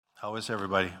How is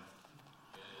everybody?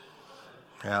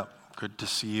 Yeah, good to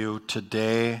see you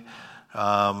today.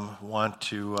 Want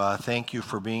to thank you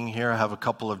for being here. I have a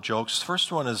couple of jokes.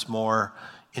 First one is more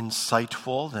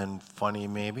insightful than funny,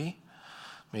 maybe.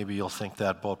 Maybe you'll think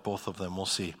that about both of them. We'll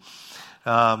see.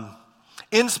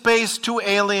 In space, two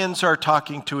aliens are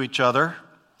talking to each other.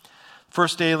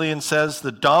 First alien says,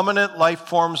 the dominant life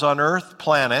forms on Earth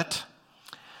planet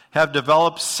have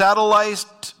developed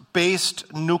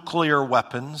satellite-based nuclear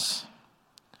weapons.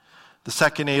 The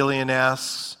second alien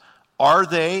asks, are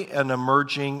they an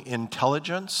emerging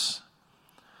intelligence?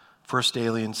 First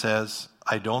alien says,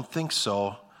 I don't think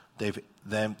so.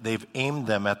 They've aimed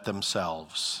them at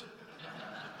themselves.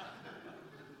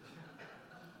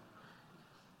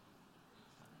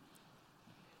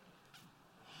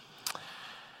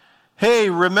 Hey,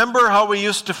 remember how we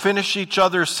used to finish each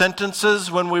other's sentences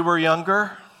when we were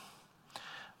younger?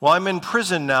 Well, I'm in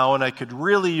prison now and I could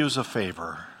really use a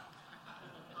favor.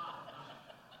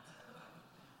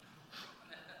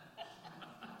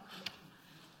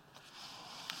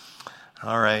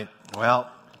 All right, well,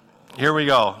 here we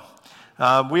go.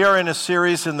 We are in a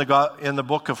series in the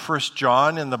book of 1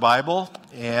 John in the Bible,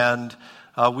 and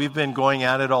we've been going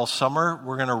at it all summer.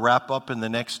 We're going to wrap up in the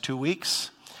next 2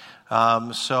 weeks.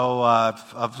 So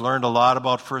I've learned a lot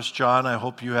about 1 John. I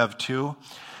hope you have too.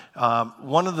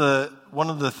 One of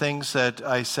the things that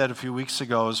I said a few weeks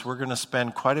ago is we're going to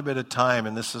spend quite a bit of time,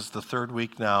 and this is the third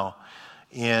week now,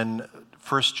 in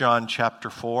 1 John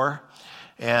chapter 4.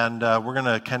 And we're going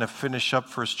to kind of finish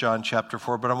up 1 John chapter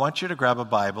 4. But I want you to grab a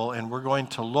Bible, and we're going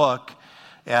to look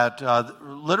at,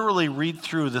 literally read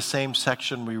through the same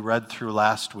section we read through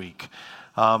last week.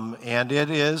 And it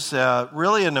is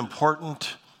really an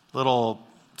important little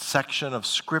section of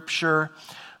Scripture.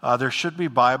 There should be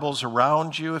Bibles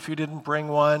around you if you didn't bring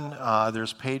one.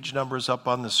 There's page numbers up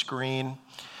on the screen.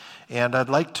 And I'd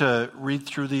like to read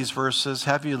through these verses.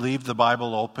 Have you leave the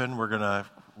Bible open. We're going to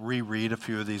reread a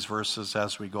few of these verses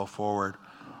as we go forward.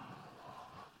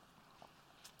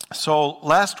 So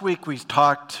last week we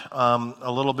talked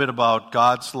a little bit about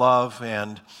God's love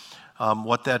and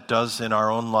what that does in our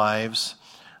own lives,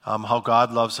 how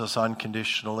God loves us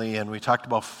unconditionally, and we talked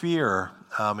about fear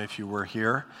if you were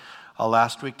here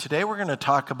last week. Today we're going to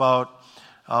talk about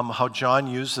how John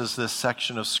uses this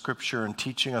section of Scripture in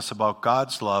teaching us about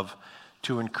God's love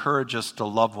to encourage us to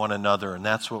love one another, and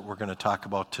that's what we're going to talk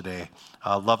about today,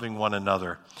 loving one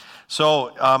another.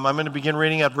 So I'm going to begin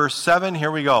reading at verse 7. Here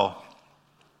we go.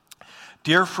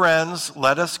 Dear friends,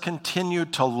 let us continue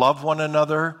to love one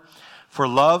another, for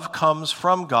love comes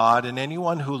from God, and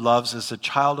anyone who loves is a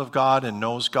child of God and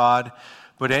knows God,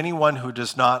 but anyone who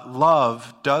does not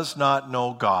love does not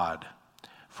know God,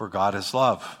 for God is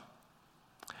love.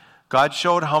 God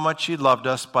showed how much He loved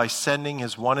us by sending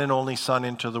His one and only Son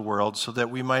into the world so that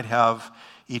we might have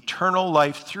eternal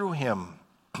life through Him.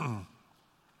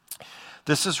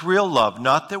 This is real love,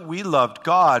 not that we loved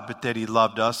God, but that He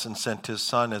loved us and sent His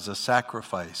Son as a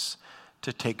sacrifice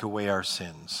to take away our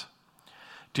sins.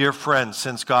 Dear friends,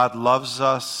 since God loved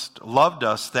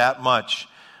us that much,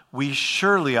 we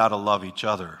surely ought to love each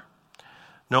other.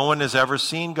 No one has ever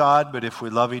seen God, but if we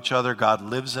love each other, God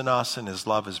lives in us, and His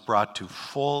love is brought to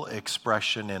full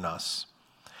expression in us.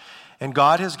 And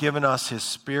God has given us His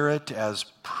Spirit as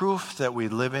proof that we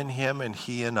live in Him and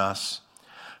He in us.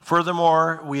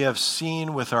 Furthermore, we have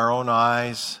seen with our own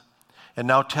eyes and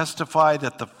now testify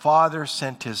that the Father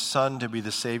sent His Son to be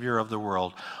the Savior of the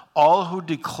world. All who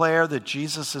declare that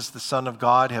Jesus is the Son of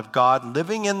God have God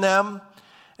living in them,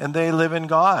 and they live in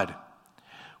God.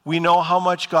 We know how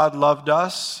much God loved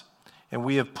us, and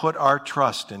we have put our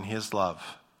trust in His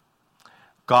love.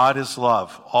 God is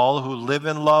love. All who live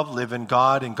in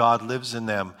God, and God lives in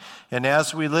them. And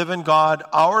as we live in God,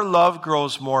 our love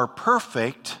grows more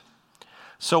perfect,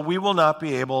 so we will not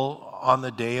be able on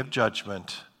the day of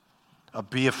judgment,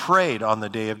 be afraid on the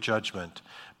day of judgment,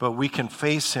 but we can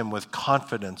face Him with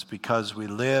confidence because we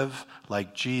live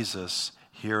like Jesus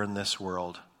here in this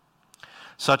world.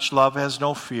 Such love has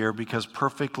no fear because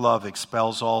perfect love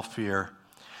expels all fear.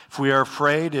 If we are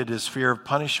afraid, it is fear of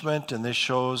punishment, and this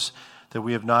shows that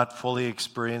we have not fully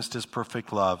experienced His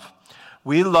perfect love.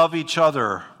 We love each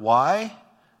other. Why?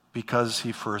 Because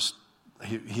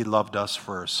He loved us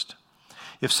first.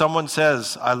 If someone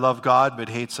says, I love God, but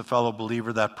hates a fellow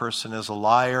believer, that person is a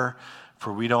liar.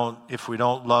 For if we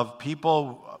don't love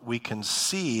people we can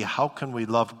see, how can we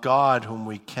love God whom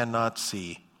we cannot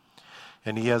see?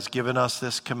 And He has given us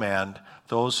this command: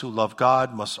 those who love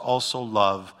God must also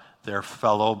love their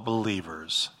fellow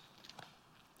believers.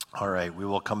 All right, we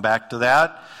will come back to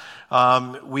that.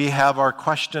 We have our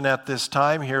question at this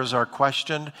time. Here's our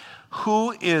question.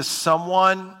 Who is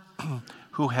someone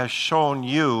who has shown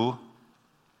you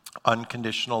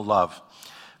unconditional love?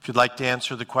 If you'd like to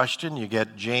answer the question, you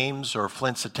get James or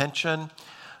Flint's attention.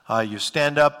 You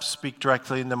stand up, speak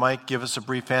directly in the mic, give us a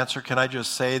brief answer. Can I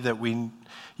just say that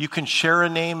you can share a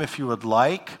name if you would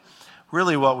like.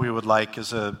 Really what we would like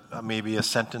is maybe a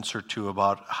sentence or two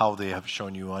about how they have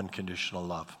shown you unconditional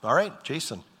love. All right,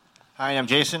 Jason. Hi, I'm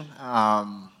Jason.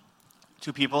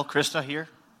 Two people, Krista here,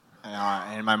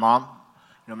 and my mom.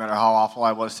 No matter how awful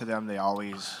I was to them, they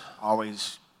always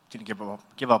didn't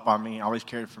give up on me, always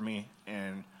cared for me,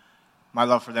 and my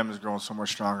love for them has grown so much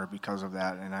stronger because of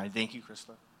that. And I thank you,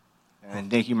 Krista.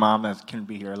 And thank you, Mom, that couldn't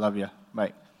be here. I love you.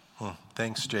 Bye.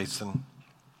 Thanks, Jason.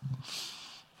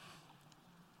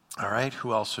 All right,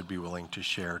 who else would be willing to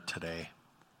share today?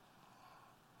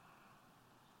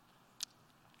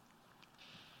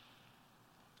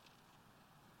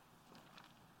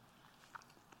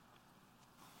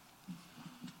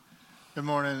 Good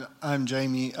morning. I'm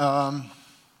Jamie.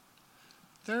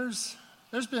 There's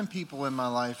been people in my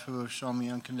life who have shown me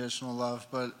unconditional love,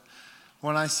 but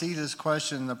when I see this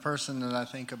question, the person that I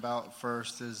think about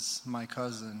first is my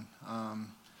cousin.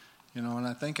 And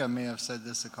I think I may have said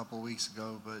this a couple weeks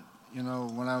ago, but,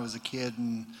 when I was a kid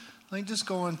and, just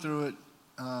going through it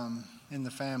in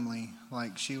the family,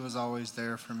 she was always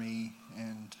there for me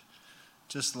and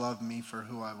just loved me for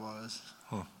who I was.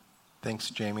 Thanks,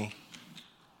 Jamie.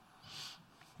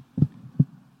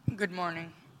 Good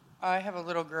morning. I have a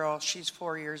little girl. She's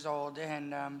 4 years old,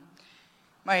 and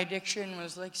my addiction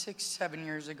was 6-7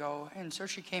 years ago, and so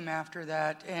she came after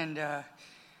that, and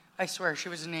I swear she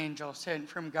was an angel sent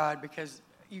from God, because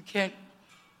you can't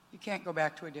go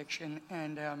back to addiction,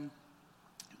 and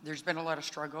there's been a lot of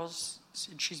struggles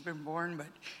since she's been born, but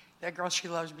that girl, she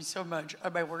loves me so much.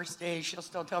 On my worst days, she'll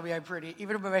still tell me I'm pretty,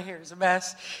 even if my hair is a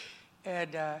mess.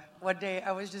 And one day,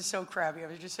 I was just so crabby. I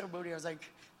was just so moody. I was like,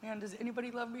 man, does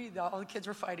anybody love me? All the kids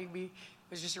were fighting me.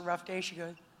 It was just a rough day. She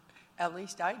goes, at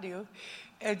least I do.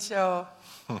 And so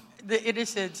the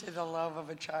innocence and the love of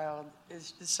a child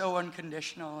is just so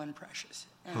unconditional and precious.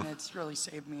 And it's really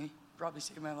saved me, probably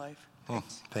saved my life.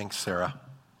 Thanks. Thanks, Sarah.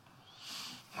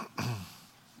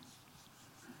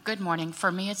 Good morning.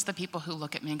 For me, it's the people who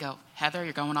look at me and go, Heather,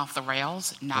 you're going off the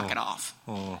rails. Knock it off.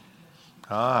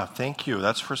 Thank you.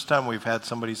 That's the first time we've had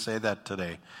somebody say that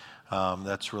today.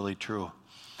 That's really true.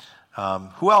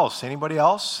 Who else? Anybody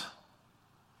else?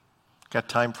 Got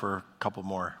time for a couple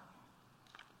more.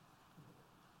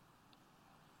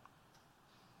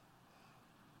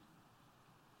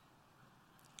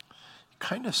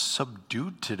 Kind of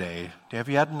subdued today. Have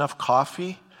you had enough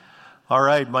coffee? All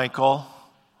right, Michael.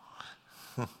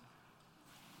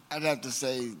 I'd have to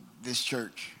say this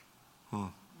church.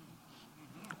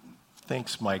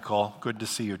 Thanks, Michael. Good to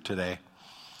see you today.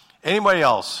 Anybody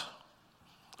else?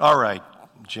 All right,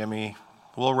 Jimmy.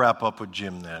 We'll wrap up with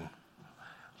Jim then.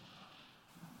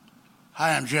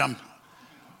 Hi, I'm Jim.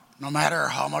 No matter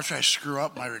how much I screw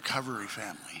up, my recovery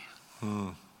family.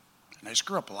 And I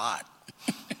screw up a lot.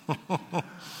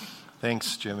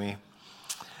 Thanks, Jimmy.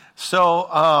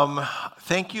 So,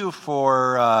 thank you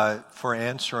for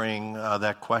answering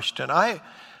that question. I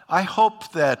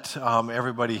hope that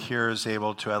everybody here is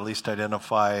able to at least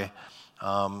identify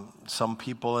some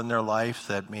people in their life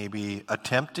that maybe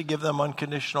attempt to give them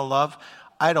unconditional love.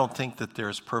 I don't think that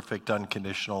there's perfect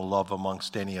unconditional love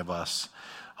amongst any of us.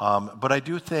 But I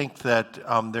do think that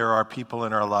there are people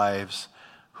in our lives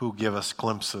who give us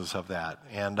glimpses of that.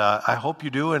 And I hope you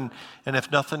do. And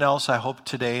if nothing else, I hope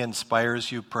today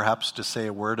inspires you perhaps to say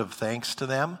a word of thanks to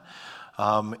them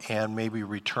and maybe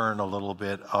return a little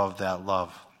bit of that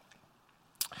love.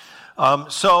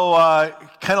 So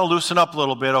kind of loosen up a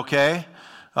little bit, okay?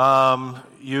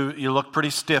 You look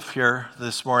pretty stiff here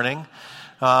this morning.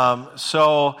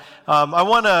 So I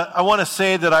want to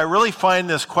say that I really find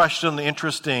this question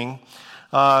interesting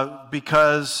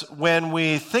because when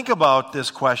we think about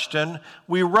this question,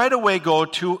 we right away go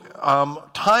to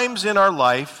times in our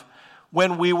life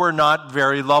when we were not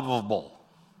very lovable.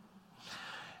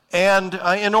 And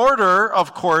in order,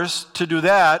 of course, to do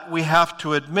that, we have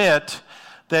to admit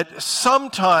that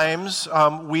sometimes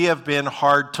we have been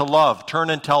hard to love. Turn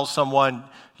and tell someone,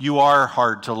 you are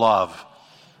hard to love.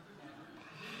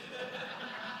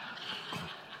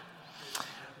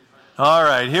 All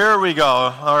right, here we go.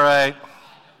 All right.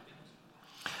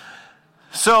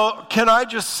 So can I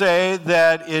just say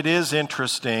that it is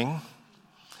interesting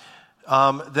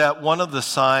that one of the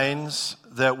signs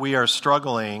that we are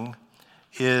struggling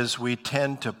is we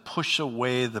tend to push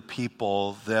away the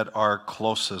people that are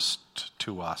closest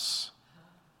to us.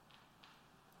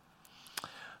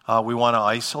 We want to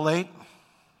isolate,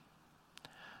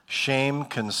 Shame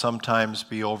can sometimes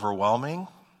be overwhelming,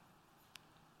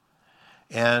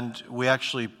 and we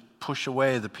actually push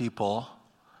away the people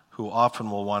who often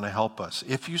will want to help us.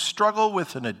 If you struggle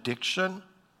with an addiction,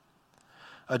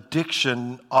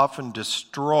 addiction often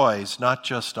destroys not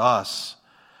just us,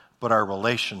 but our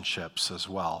relationships as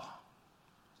well.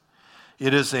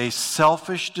 It is a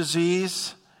selfish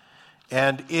disease,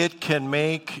 and it can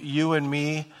make you and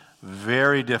me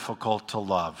very difficult to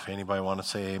love. Anybody want to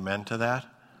say amen to that?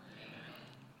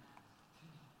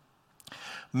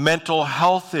 Mental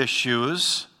health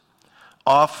issues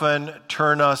often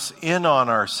turn us in on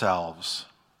ourselves.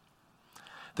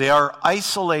 They are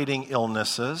isolating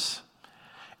illnesses,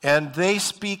 and they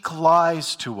speak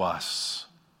lies to us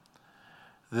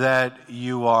that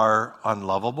you are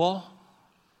unlovable,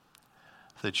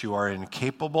 that you are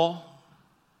incapable,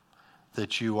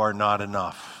 that you are not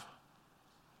enough.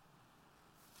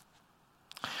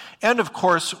 And of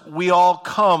course, we all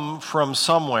come from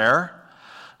somewhere.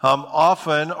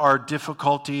 Often our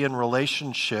difficulty in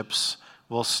relationships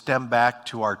will stem back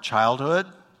to our childhood.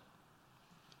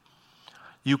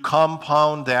 You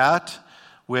compound that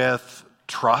with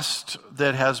trust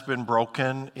that has been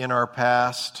broken in our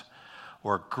past,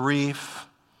 or grief,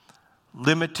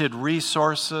 limited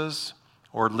resources,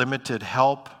 or limited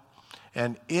help.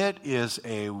 And it is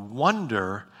a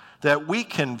wonder that we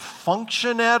can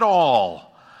function at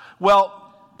all. Well,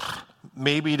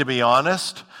 maybe to be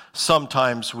honest,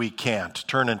 sometimes we can't.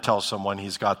 Turn and tell someone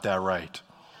he's got that right.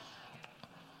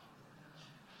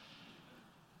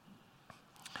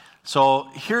 So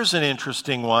here's an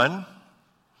interesting one.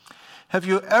 Have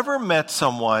you ever met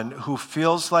someone who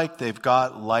feels like they've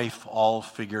got life all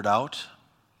figured out?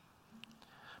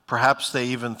 Perhaps they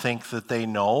even think that they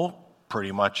know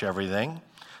pretty much everything,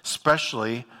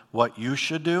 especially what you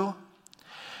should do.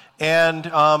 And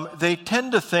they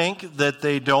tend to think that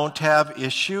they don't have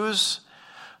issues.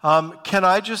 Can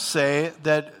I just say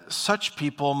that such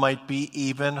people might be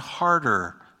even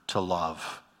harder to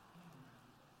love?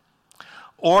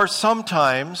 Or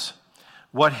sometimes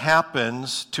what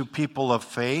happens to people of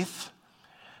faith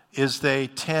is they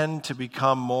tend to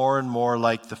become more and more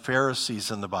like the Pharisees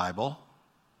in the Bible,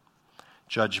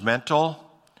 judgmental,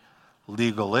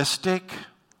 legalistic.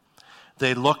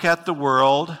 They look at the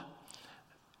world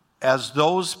as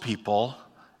those people,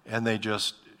 and they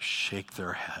just shake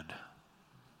their head.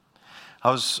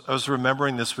 I was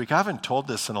remembering this week, I haven't told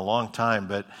this in a long time,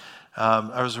 but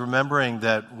I was remembering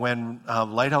that when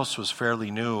Lighthouse was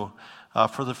fairly new,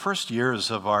 for the first years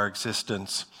of our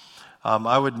existence,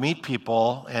 I would meet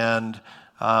people and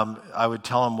I would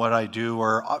tell them what I do,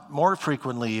 or more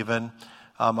frequently even,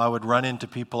 I would run into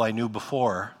people I knew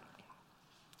before.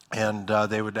 And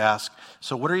they would ask,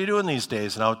 so what are you doing these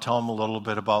days? And I would tell them a little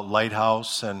bit about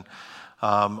Lighthouse and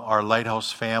our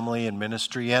Lighthouse family and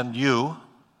ministry and you.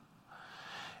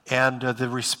 And the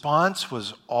response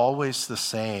was always the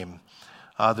same.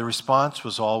 The response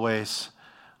was always,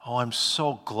 oh, I'm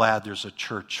so glad there's a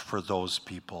church for those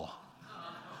people.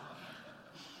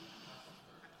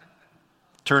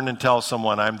 Turn and tell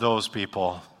someone, I'm those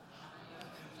people.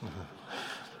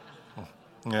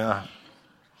 Yeah.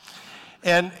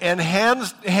 And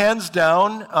hands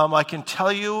down, I can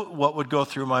tell you what would go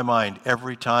through my mind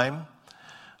every time.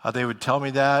 They would tell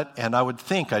me that, and I would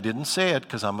think, I didn't say it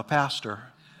because I'm a pastor.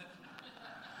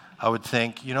 I would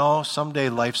think, someday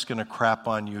life's going to crap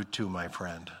on you too, my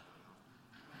friend.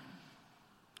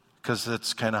 Because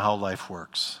that's kind of how life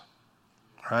works,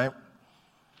 right?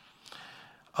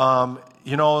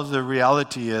 The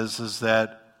reality is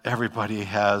that everybody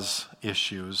has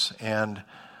issues, and,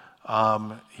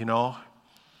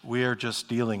 we are just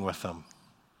dealing with them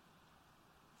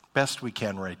best we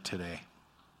can right today.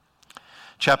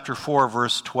 Chapter 4,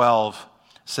 verse 12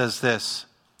 says this: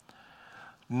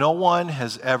 no one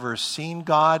has ever seen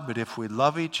God, but if we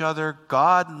love each other,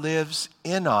 God lives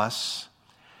in us,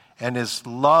 and his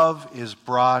love is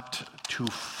brought to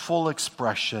full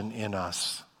expression in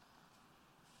us.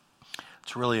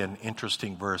 It's really an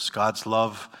interesting verse. God's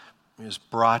love is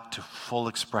brought to full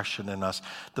expression in us.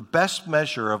 The best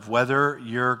measure of whether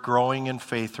you're growing in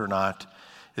faith or not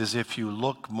is if you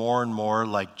look more and more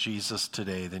like Jesus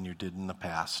today than you did in the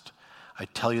past. I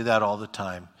tell you that all the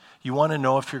time. You want to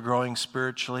know if you're growing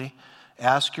spiritually?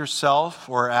 Ask yourself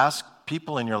or ask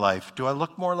people in your life, do I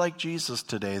look more like Jesus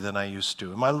today than I used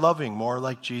to? Am I loving more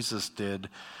like Jesus did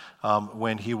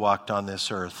when he walked on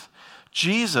this earth?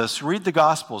 Jesus, read the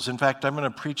Gospels. In fact, I'm going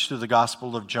to preach through the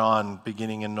Gospel of John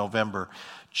beginning in November.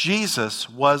 Jesus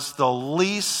was the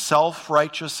least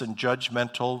self-righteous and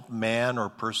judgmental man or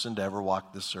person to ever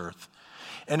walk this earth.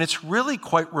 And it's really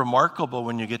quite remarkable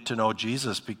when you get to know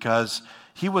Jesus, because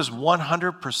He was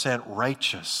 100%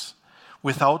 righteous,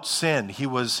 without sin. He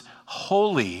was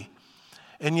holy,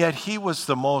 and yet he was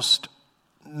the most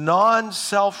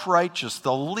non-self-righteous,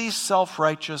 the least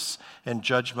self-righteous and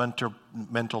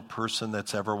judgmental person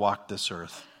that's ever walked this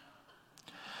earth.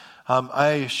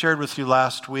 I shared with you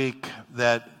last week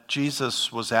that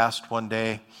Jesus was asked one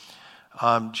day,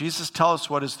 Jesus, tell us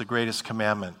what is the greatest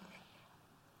commandment?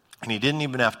 And he didn't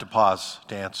even have to pause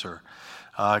to answer.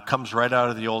 It comes right out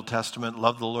of the Old Testament.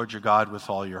 Love the Lord your God with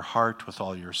all your heart, with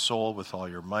all your soul, with all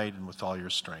your might, and with all your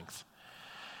strength.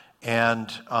 And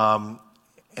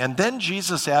then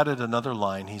Jesus added another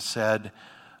line. He said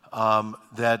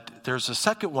that there's a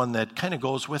second one that kind of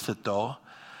goes with it, though.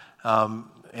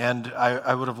 And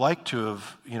I would have liked to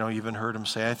have, even heard him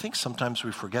say, I think sometimes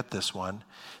we forget this one.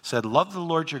 He said, love the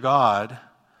Lord your God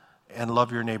and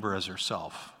love your neighbor as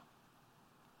yourself.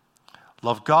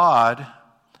 Love God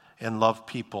and love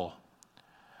people.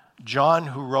 John,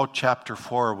 who wrote chapter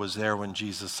 4, was there when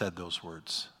Jesus said those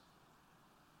words.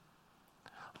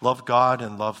 Love God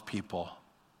and love people.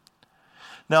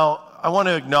 Now, I want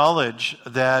to acknowledge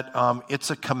that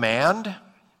it's a command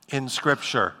in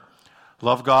Scripture.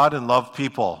 Love God and love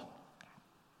people.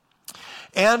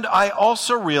 And I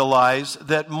also realize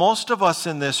that most of us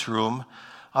in this room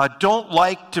don't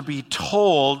like to be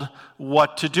told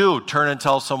what to do. Turn and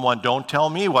tell someone, don't tell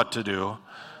me what to do.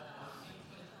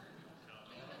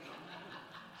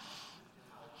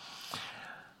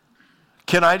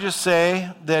 Can I just say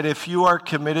that if you are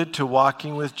committed to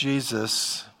walking with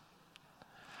Jesus,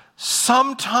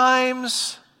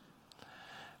 sometimes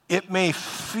it may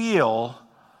feel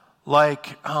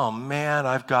like, oh man,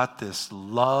 I've got this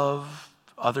love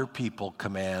other people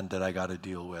command that I got to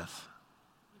deal with.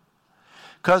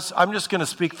 Because I'm just going to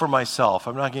speak for myself.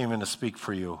 I'm not even going to speak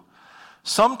for you.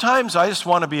 Sometimes I just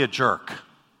want to be a jerk.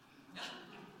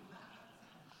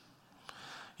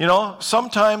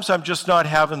 Sometimes I'm just not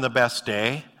having the best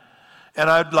day, and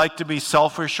I'd like to be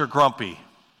selfish or grumpy.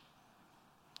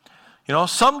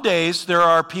 Some days there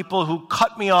are people who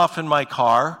cut me off in my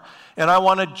car, and I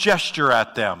want to gesture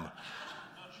at them.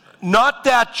 Not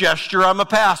that gesture, I'm a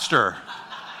pastor.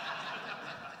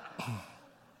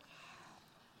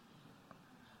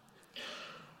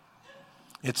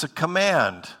 It's a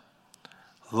command.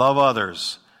 Love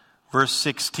others. Verse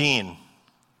 16.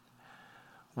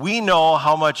 We know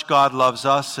how much God loves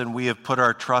us, and we have put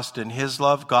our trust in His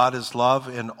love. God is love,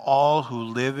 and all who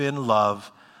live in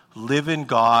love live in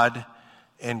God,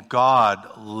 and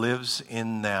God lives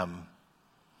in them.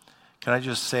 Can I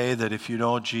just say that if you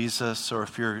know Jesus, or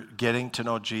if you're getting to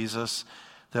know Jesus,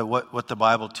 that what the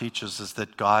Bible teaches is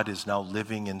that God is now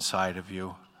living inside of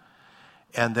you,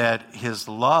 and that His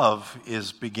love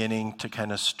is beginning to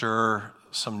kind of stir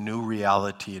some new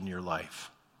reality in your life.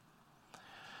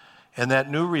 And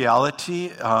that new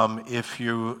reality, if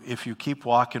you keep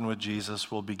walking with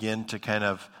Jesus, will begin to kind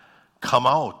of come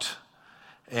out,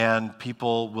 and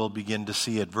people will begin to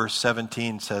see it. Verse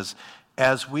 17 says,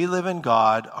 as we live in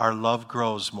God, our love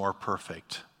grows more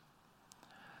perfect.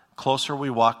 Closer we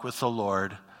walk with the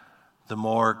Lord, the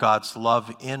more God's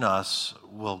love in us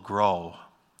will grow.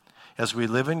 As we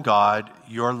live in God,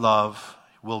 your love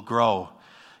will grow.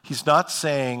 He's not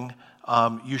saying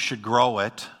you should grow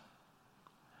it.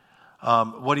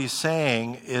 What he's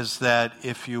saying is that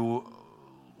if you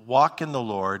walk in the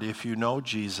Lord, if you know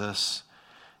Jesus,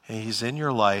 and He's in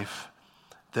your life,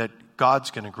 that God's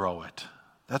going to grow it.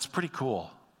 That's pretty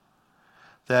cool.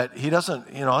 That He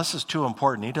doesn't, this is too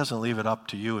important. He doesn't leave it up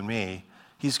to you and me.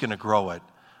 He's going to grow it.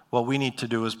 What we need to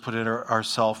do is put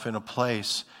ourselves in a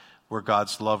place where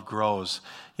God's love grows.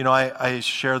 I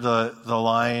share the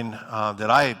line that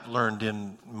I learned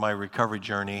in my recovery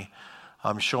journey.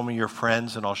 Show me your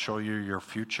friends and I'll show you your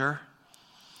future.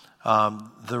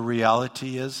 The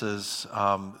reality is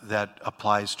that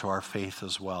applies to our faith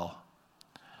as well.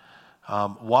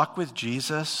 Walk with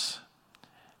Jesus,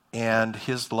 and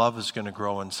His love is going to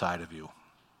grow inside of you.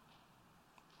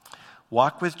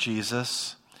 Walk with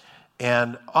Jesus,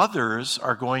 and others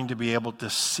are going to be able to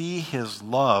see His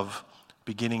love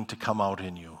beginning to come out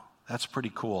in you. That's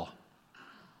pretty cool.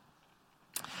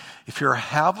 If you're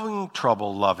having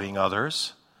trouble loving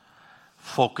others,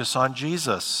 focus on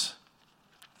Jesus.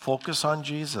 Focus on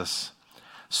Jesus.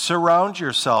 Surround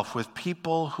yourself with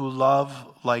people who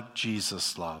love like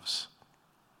Jesus loves.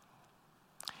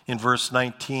 In verse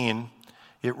 19,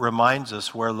 it reminds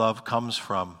us where love comes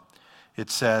from. It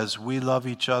says, we love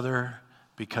each other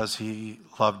because He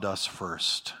loved us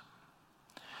first.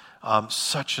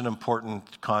 Such an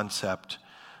important concept.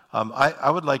 I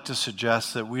would like to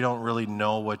suggest that we don't really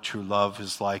know what true love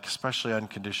is like, especially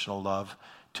unconditional love,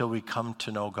 till we come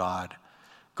to know God.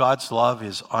 God's love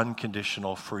is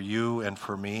unconditional for you and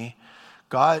for me.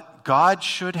 God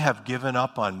should have given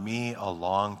up on me a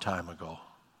long time ago.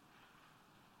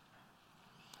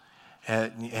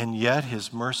 And yet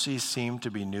his mercies seem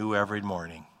to be new every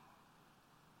morning.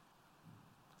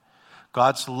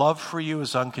 God's love for you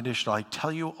is unconditional. I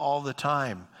tell you all the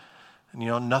time.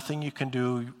 And nothing you can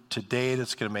do today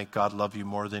that's going to make God love you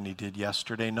more than he did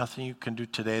yesterday. Nothing you can do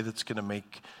today that's going to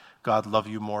make God love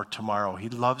you more tomorrow. He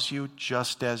loves you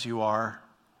just as you are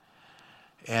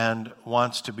and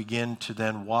wants to begin to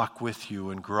then walk with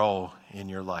you and grow in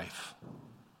your life.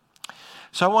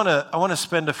 So I want to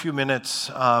spend a few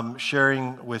minutes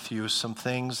sharing with you some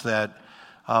things that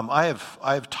I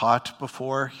have taught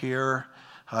before here.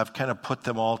 I've kind of put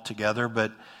them all together,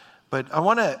 but I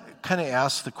want to kind of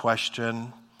ask the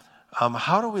question,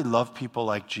 how do we love people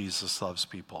like Jesus loves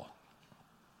people?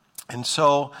 And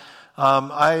so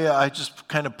I just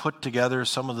kind of put together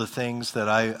some of the things that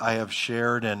I have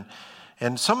shared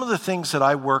and some of the things that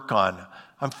I work on.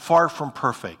 I'm far from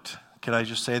perfect. Can I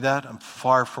just say that? I'm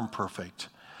far from perfect.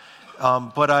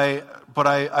 But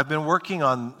I've been working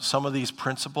on some of these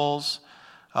principles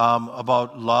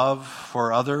about love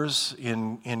for others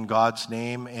in God's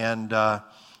name, and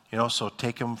so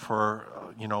take them for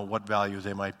what value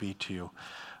they might be to you.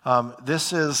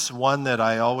 This is one that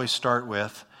I always start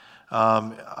with.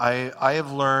 I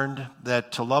have learned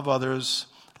that to love others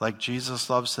like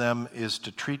Jesus loves them is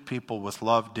to treat people with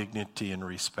love, dignity, and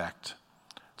respect.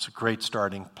 It's a great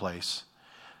starting place.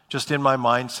 Just in my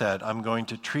mindset, I'm going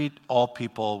to treat all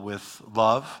people with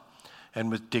love and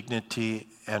with dignity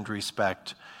and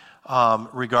respect,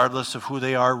 regardless of who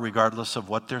they are, regardless of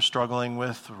what they're struggling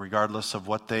with, regardless of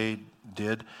what they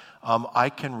did. I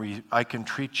can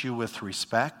treat you with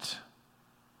respect,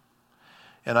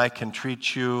 and I can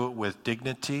treat you with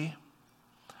dignity,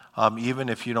 even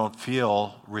if you don't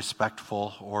feel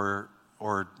respectful or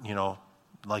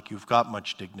like you've got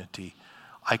much dignity.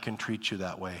 I can treat you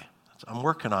that way. I'm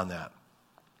working on that.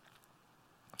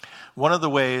 One of the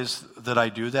ways that I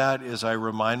do that is I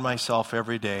remind myself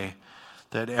every day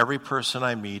that every person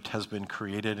I meet has been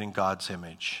created in God's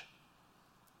image.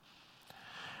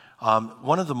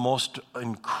 One of the most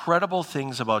incredible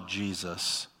things about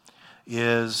Jesus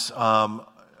is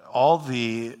all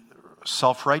the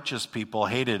self-righteous people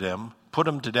hated him, put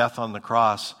him to death on the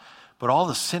cross, but all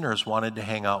the sinners wanted to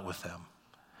hang out with him.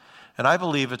 And I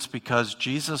believe it's because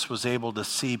Jesus was able to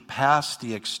see past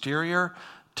the exterior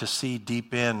to see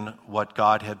deep in what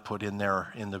God had put in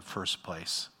there in the first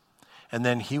place. And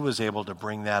then he was able to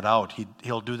bring that out.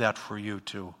 He'll do that for you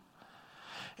too.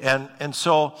 And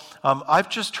so I've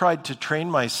just tried to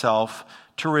train myself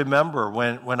to remember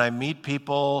when I meet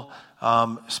people,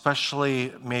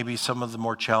 especially maybe some of the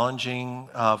more challenging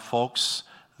folks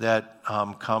that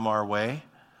come our way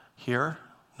here,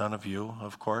 none of you,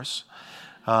 of course,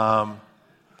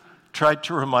 tried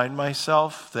to remind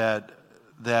myself that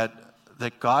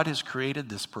God has created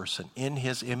this person in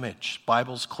his image.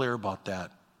 Bible's clear about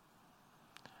that.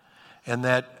 And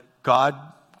that God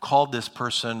called this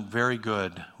person very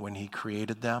good when he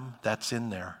created them. That's in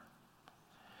there.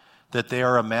 That they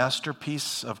are a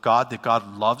masterpiece of God, that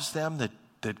God loves them,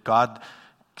 that God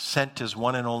sent his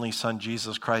one and only Son,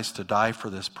 Jesus Christ, to die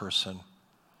for this person.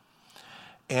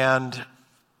 And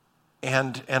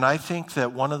I think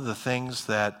that one of the things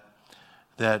that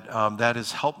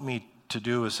has helped me to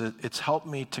do is it's helped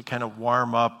me to kind of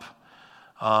warm up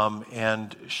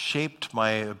and shaped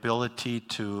my ability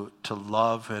to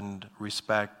love and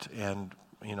respect and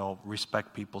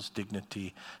respect people's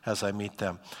dignity as I meet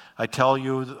them. I tell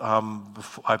you,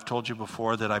 I've told you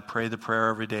before that I pray the prayer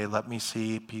every day, let me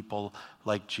see people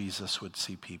like Jesus would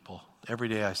see people. Every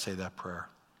day I say that prayer.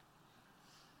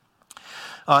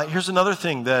 Here's another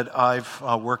thing that I've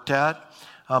worked at.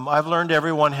 I've learned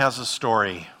everyone has a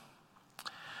story.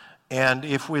 And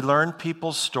if we learn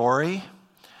people's story,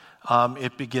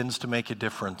 it begins to make a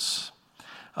difference.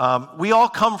 We all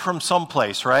come from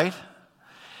someplace, right?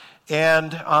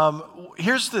 And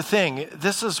here's the thing.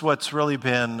 This is what's really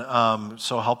been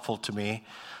so helpful to me.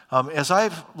 As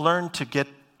I've learned to get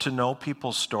to know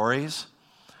people's stories,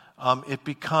 it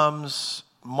becomes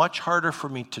much harder for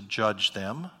me to judge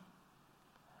them.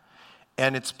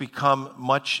 And it's become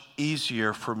much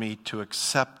easier for me to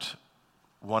accept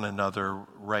one another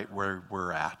right where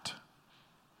we're at.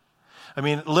 I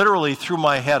mean, literally through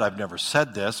my head, I've never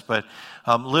said this, but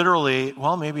literally,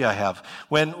 well, maybe I have.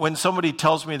 When somebody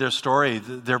tells me their story,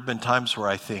 there have been times where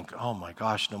I think, oh my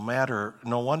gosh,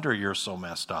 no wonder you're so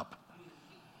messed up.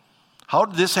 How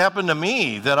did this happen to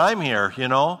me that I'm here,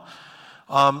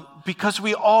 Because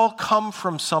we all come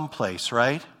from someplace,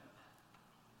 right?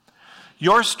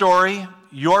 Your story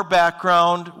your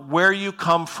background, where you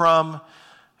come from,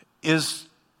 has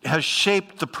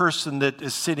shaped the person that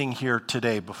is sitting here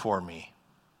today before me.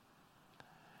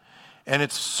 And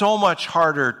it's so much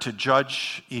harder to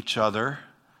judge each other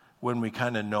when we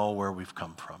kind of know where we've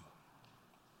come from.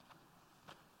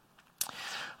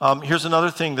 Here's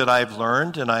another thing that I've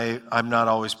learned, and I'm not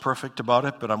always perfect about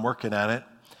it, but I'm working at it.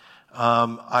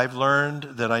 I've learned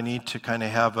that I need to kind of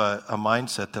have a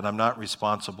mindset that I'm not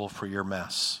responsible for your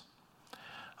mess.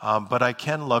 But I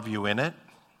can love you in it.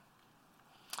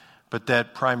 But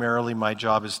that primarily my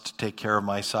job is to take care of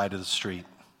my side of the street.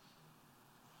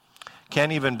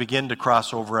 Can't even begin to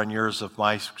cross over on yours if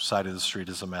my side of the street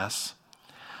is a mess.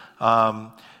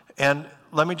 And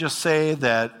let me just say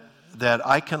that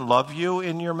I can love you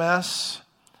in your mess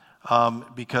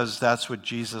because that's what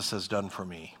Jesus has done for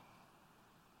me.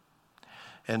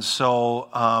 And so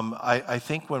I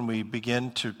think when we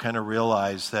begin to kind of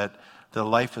realize that the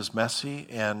life is messy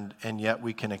and yet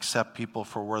we can accept people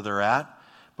for where they're at,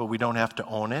 but we don't have to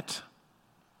own it,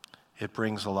 it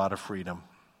brings a lot of freedom.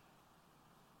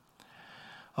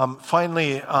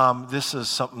 Finally, this is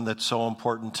something that's so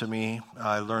important to me.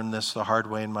 I learned this the hard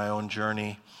way in my own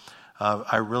journey.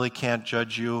 I really can't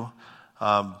judge you,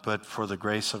 but for the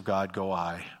grace of God go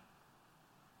I.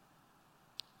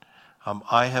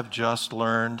 I have just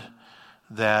learned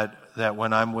that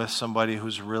when I'm with somebody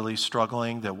who's really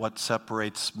struggling, that what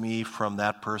separates me from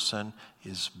that person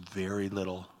is very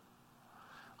little.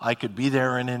 I could be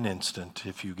there in an instant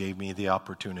if you gave me the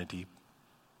opportunity,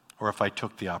 or if I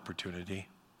took the opportunity.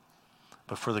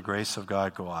 But for the grace of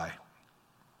God go I.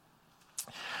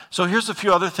 So here's a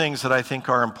few other things that I think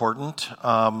are important,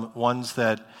 ones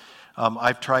that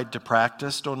I've tried to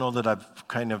practice. Don't know that I've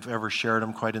kind of ever shared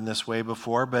them quite in this way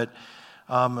before, but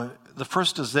the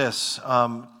first is this.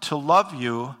 To love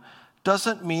you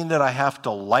doesn't mean that I have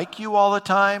to like you all the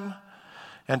time,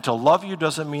 and to love you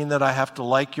doesn't mean that I have to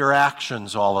like your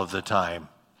actions all of the time.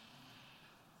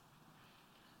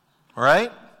 All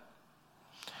right?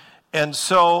 And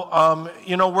so,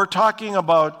 we're talking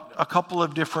about a couple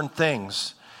of different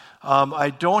things. I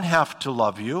don't have to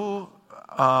love you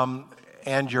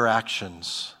and your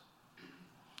actions.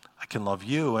 I can love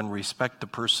you and respect the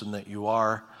person that you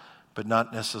are, but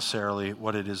not necessarily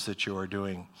what it is that you are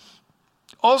doing.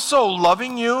 Also,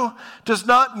 loving you does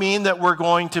not mean that we're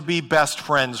going to be best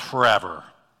friends forever.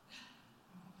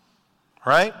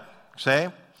 Right? Say?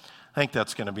 I think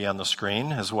that's going to be on the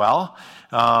screen as well.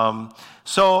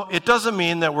 So it doesn't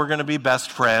mean that we're going to be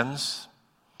best friends.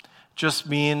 It just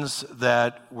means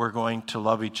that we're going to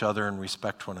love each other and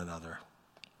respect one another.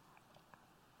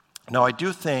 Now, I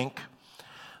do think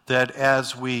that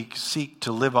as we seek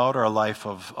to live out our life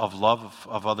of love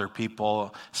of other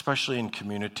people, especially in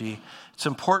community, it's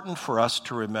important for us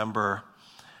to remember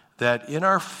that in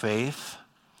our faith,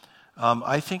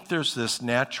 I think there's this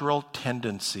natural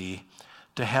tendency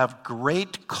to have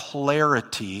great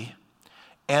clarity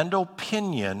and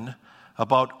opinion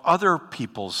about other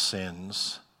people's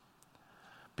sins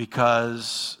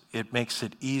because it makes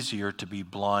it easier to be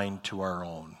blind to our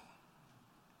own.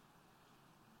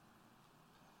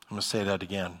 I'm going to say that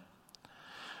again.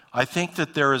 I think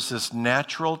that there is this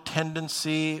natural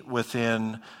tendency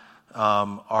within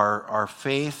our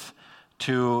faith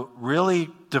to really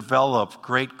develop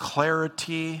great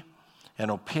clarity and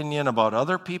opinion about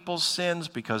other people's sins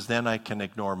because then I can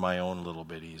ignore my own a little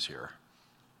bit easier.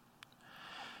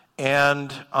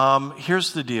 And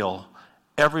here's the deal.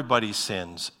 Everybody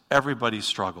sins. Everybody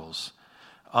struggles.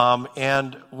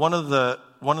 And one of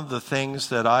the things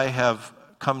that I have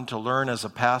come to learn as a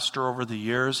pastor over the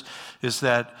years is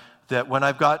that when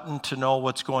I've gotten to know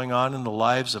what's going on in the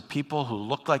lives of people who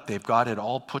look like they've got it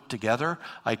all put together,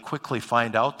 I quickly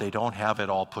find out they don't have it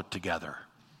all put together.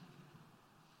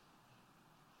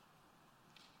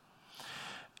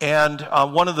 And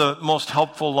one of the most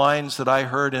helpful lines that I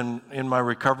heard in my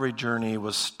recovery journey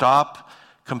was stop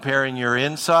comparing your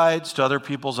insides to other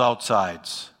people's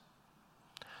outsides.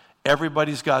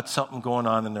 Everybody's got something going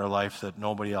on in their life that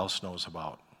nobody else knows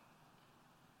about.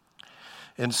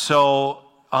 And so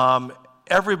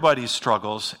everybody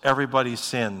struggles, everybody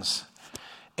sins.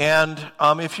 And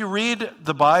if you read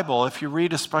the Bible, if you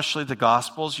read especially the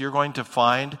Gospels, you're going to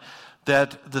find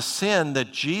that the sin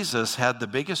that Jesus had the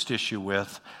biggest issue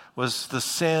with was the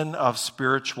sin of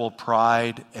spiritual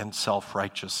pride and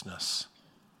self-righteousness.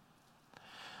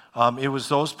 It was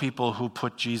those people who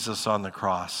put Jesus on the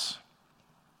cross.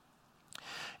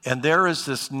 And there is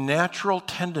this natural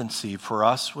tendency for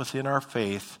us within our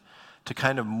faith to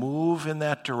kind of move in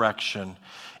that direction.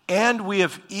 And we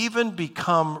have even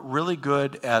become really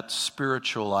good at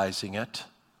spiritualizing it.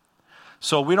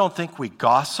 So we don't think we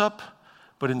gossip,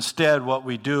 But instead, what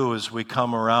we do is we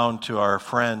come around to our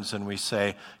friends and we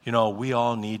say, we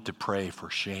all need to pray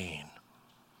for Shane,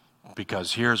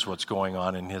 because here's what's going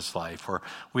on in his life. Or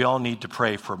we all need to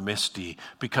pray for Misty,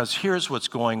 because here's what's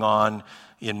going on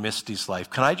in Misty's life.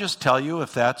 Can I just tell you,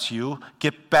 if that's you,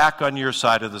 get back on your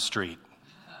side of the street.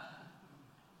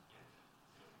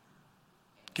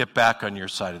 Get back on your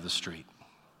side of the street.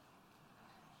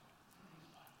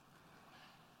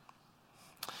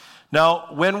 Now,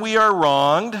 when we are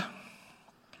wronged, and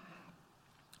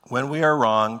when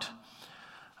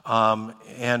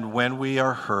we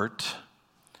are hurt,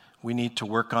 we need to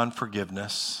work on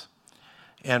forgiveness.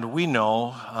 And we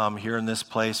know here in this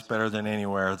place better than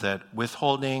anywhere that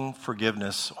withholding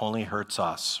forgiveness only hurts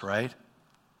us, right?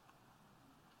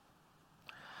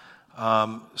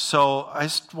 So I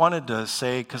just wanted to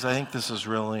say, because I think this is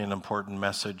really an important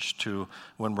message to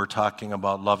when we're talking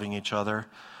about loving each other.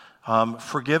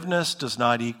 Forgiveness does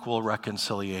not equal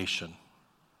reconciliation.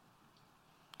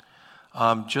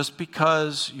 Just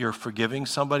because you're forgiving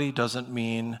somebody doesn't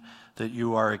mean that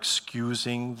you are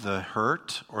excusing the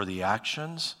hurt or the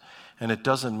actions, and it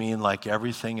doesn't mean like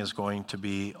everything is going to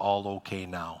be all okay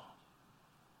now.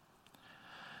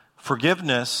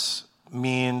 Forgiveness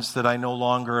means that I no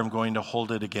longer am going to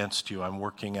hold it against you. I'm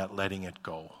working at letting it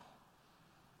go.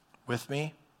 With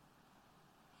me?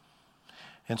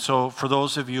 And so for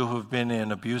those of you who've been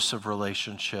in abusive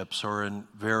relationships or in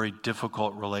very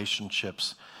difficult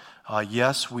relationships,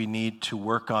 yes, we need to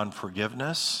work on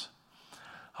forgiveness,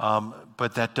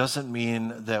 but that doesn't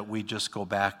mean that we just go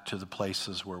back to the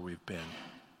places where we've been.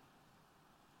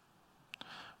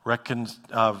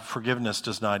 Forgiveness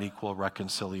does not equal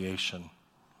reconciliation.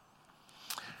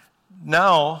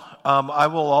 Now, I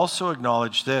will also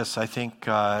acknowledge this. I think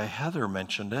Heather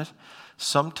mentioned it.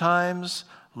 Sometimes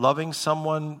loving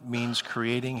someone means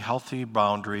creating healthy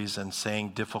boundaries and saying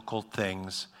difficult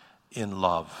things in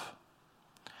love.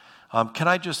 Can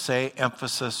I just say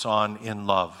emphasis on in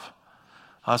love?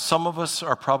 Some of us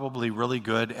are probably really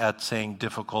good at saying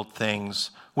difficult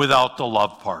things without the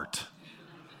love part.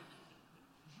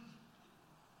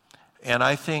 And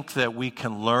I think that we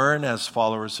can learn as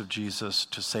followers of Jesus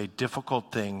to say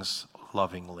difficult things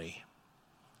lovingly,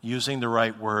 using the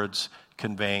right words,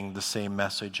 conveying the same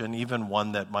message, and even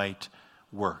one that might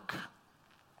work.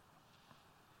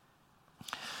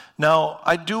 Now,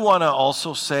 I do want to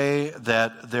also say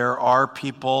that there are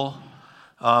people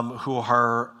who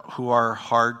are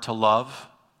hard to love.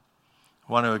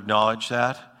 I want to acknowledge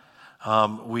that.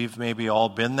 We've maybe all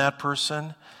been that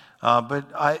person. But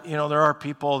there are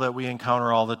people that we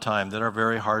encounter all the time that are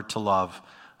very hard to love.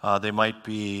 They might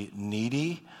be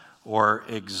needy or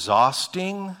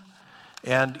exhausting.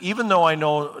 And even though I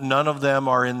know none of them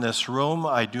are in this room,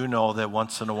 I do know that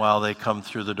once in a while they come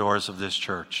through the doors of this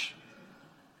church.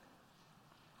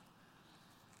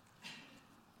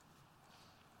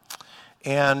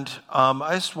 And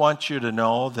I just want you to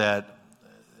know that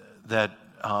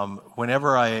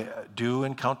whenever I do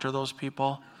encounter those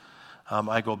people,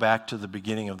 I go back to the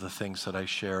beginning of the things that I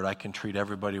shared. I can treat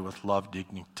everybody with love,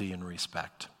 dignity, and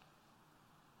respect.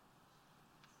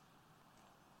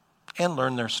 And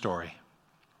learn their story.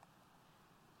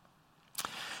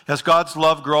 As God's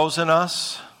love grows in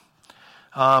us,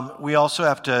 we also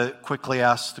have to quickly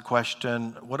ask the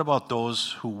question, what about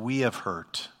those who we have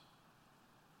hurt?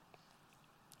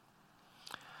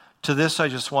 To this, I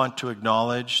just want to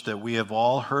acknowledge that we have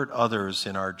all hurt others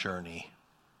in our journey.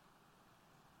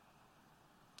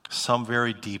 Some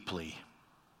very deeply.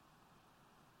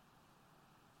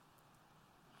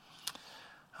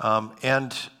 I'm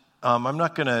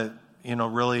not going to,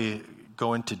 really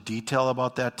go into detail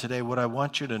about that today. What I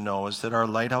want you to know is that our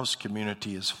Lighthouse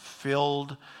community is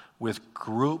filled with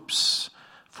groups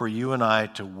for you and I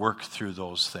to work through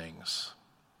those things,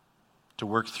 to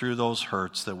work through those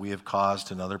hurts that we have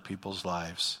caused in other people's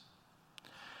lives.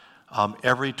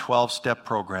 Every 12-step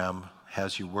program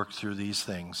has you work through these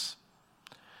things.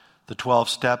 The 12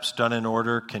 steps done in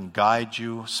order can guide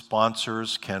you.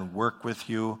 Sponsors can work with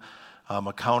you.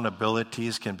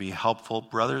 Accountabilities can be helpful.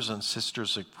 Brothers and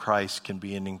sisters of Christ can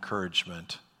be an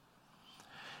encouragement.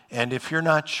 And if you're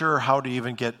not sure how to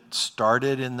even get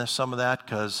started in some of that,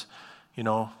 because,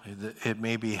 it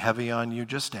may be heavy on you,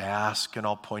 just ask and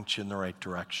I'll point you in the right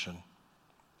direction.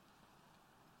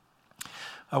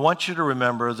 I want you to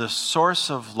remember the source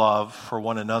of love for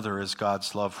one another is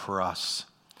God's love for us.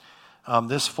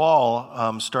 This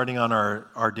fall, starting on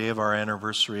our day of our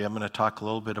anniversary, I'm going to talk a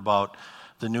little bit about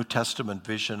the New Testament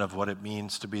vision of what it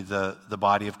means to be the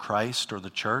body of Christ or the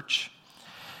church.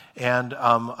 And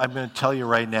I'm going to tell you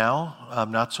right now,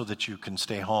 not so that you can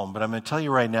stay home, but I'm going to tell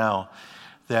you right now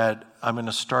that I'm going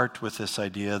to start with this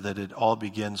idea that it all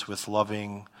begins with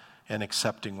loving and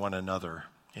accepting one another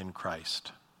in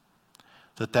Christ.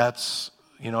 That's,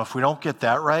 if we don't get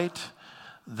that right,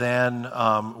 then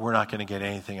we're not going to get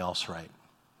anything else right.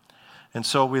 And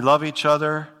so we love each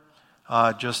other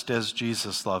just as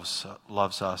Jesus loves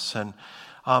us. And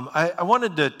I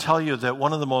wanted to tell you that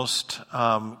one of the most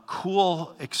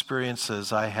cool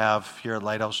experiences I have here at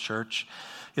Lighthouse Church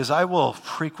is I will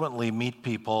frequently meet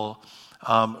people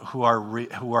who are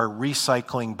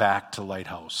recycling back to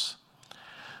Lighthouse.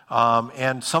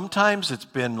 And sometimes it's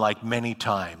been like many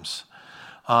times.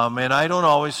 And I don't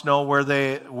always know where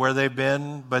they've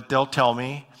been, but they'll tell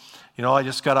me, I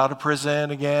just got out of prison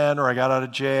again, or I got out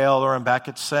of jail, or I'm back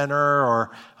at center,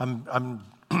 or I'm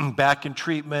back in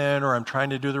treatment, or I'm trying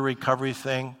to do the recovery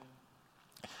thing.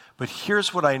 But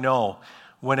here's what I know.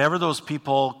 Whenever those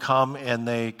people come and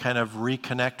they kind of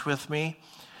reconnect with me,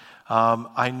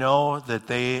 I know that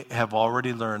they have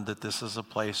already learned that this is a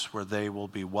place where they will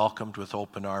be welcomed with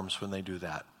open arms when they do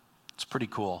that. It's pretty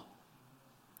cool.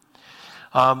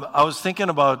 I was thinking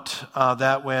about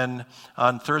that when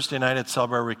on Thursday night at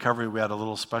Celebrate Recovery we had a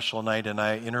little special night, and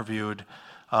I interviewed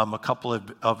a couple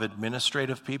of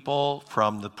administrative people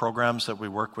from the programs that we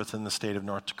work with in the state of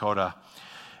North Dakota.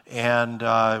 And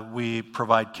we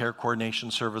provide care coordination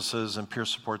services and peer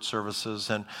support services.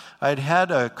 And I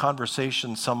had a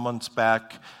conversation some months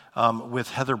back with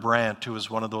Heather Brandt, who was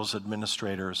one of those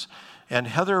administrators. And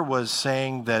Heather was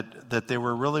saying that they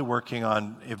were really working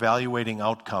on evaluating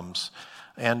outcomes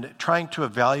and trying to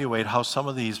evaluate how some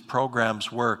of these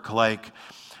programs work, like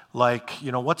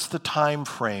what's the time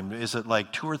frame? Is it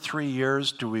like 2 or 3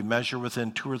 years? Do we measure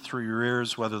within 2 or 3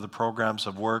 years whether the programs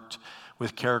have worked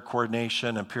with care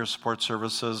coordination and peer support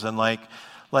services? And like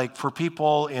for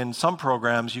people in some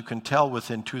programs, you can tell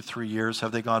within 2-3 years,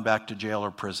 have they gone back to jail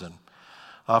or prison?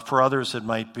 For others, it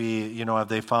might be, have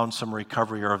they found some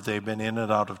recovery, or have they been in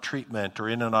and out of treatment, or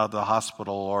in and out of the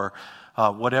hospital, or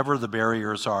whatever the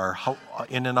barriers are,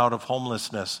 in and out of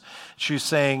homelessness. She's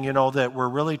saying, that we're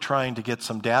really trying to get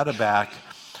some data back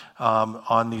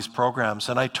on these programs.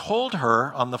 And I told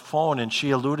her on the phone, and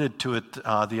she alluded to it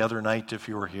the other night if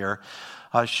you were here.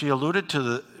 She alluded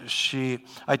to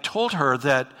I told her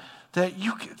that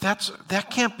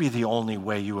can't be the only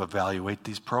way you evaluate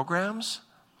these programs.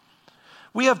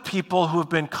 We have people who have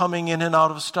been coming in and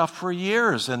out of stuff for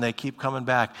years, and they keep coming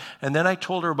back. And then I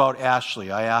told her about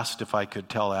Ashley. I asked if I could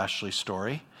tell Ashley's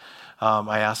story.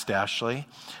 I asked Ashley.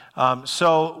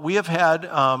 So we have had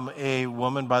a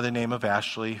woman by the name of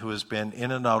Ashley who has been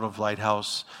in and out of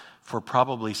Lighthouse for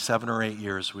probably 7 or 8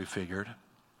 years, we figured.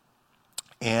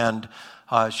 And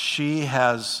she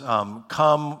has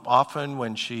come often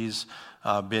when she's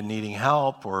been needing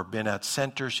help or been at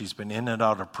center. She's been in and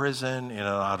out of prison, in and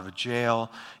out of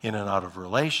jail, in and out of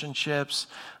relationships,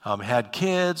 had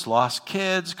kids, lost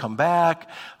kids, come back.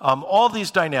 All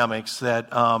these dynamics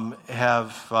that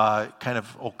have kind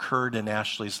of occurred in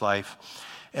Ashley's life.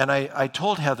 And I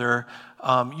told Heather,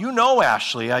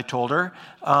 Ashley, I told her.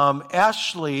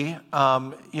 Ashley,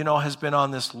 has been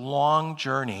on this long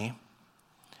journey.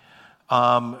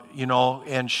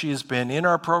 And she's been in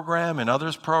our program and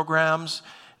others' programs.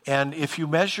 And if you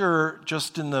measure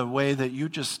just in the way that you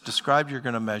just described you're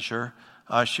going to measure,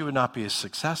 she would not be a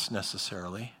success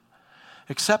necessarily.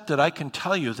 Except that I can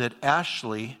tell you that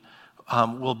Ashley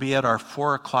will be at our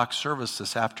 4 o'clock service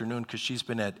this afternoon, because she's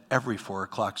been at every 4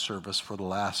 o'clock service for the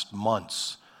last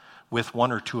months with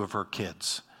 1 or 2 of her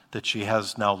kids that she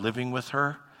has now living with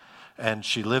her. And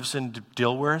she lives in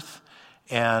Dilworth.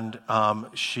 And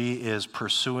she is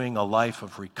pursuing a life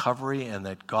of recovery, and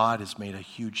that God has made a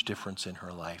huge difference in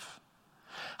her life.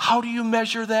 How do you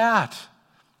measure that?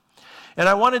 And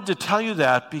I wanted to tell you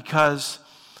that because,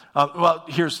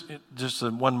 here's just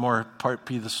one more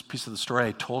piece of the story.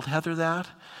 I told Heather that,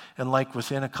 and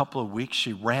within a couple of weeks,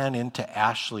 she ran into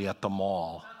Ashley at the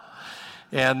mall.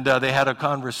 And they had a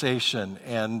conversation,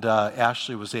 and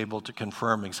Ashley was able to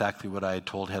confirm exactly what I had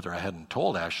told Heather. I hadn't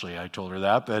told Ashley, I told her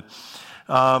that, but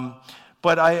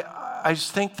I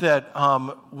just think that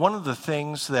one of the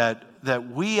things that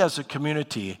we as a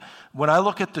community, when I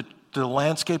look at the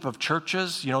landscape of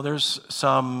churches, there's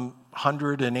some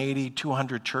 180,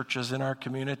 200 churches in our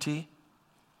community.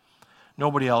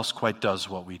 Nobody else quite does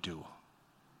what we do.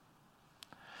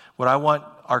 What I want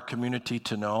our community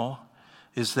to know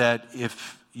is that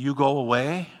if you go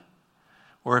away,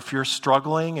 or if you're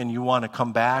struggling and you want to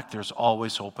come back, there's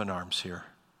always open arms here.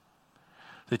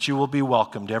 That you will be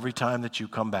welcomed every time that you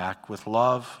come back with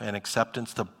love and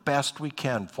acceptance, the best we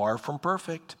can, far from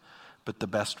perfect, but the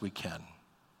best we can.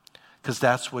 Because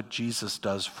that's what Jesus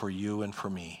does for you and for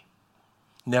me.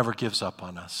 never gives up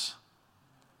on us.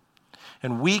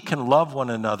 And we can love one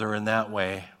another in that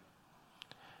way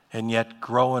and yet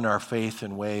grow in our faith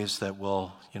in ways that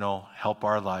will, help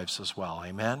our lives as well.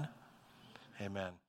 Amen? Amen.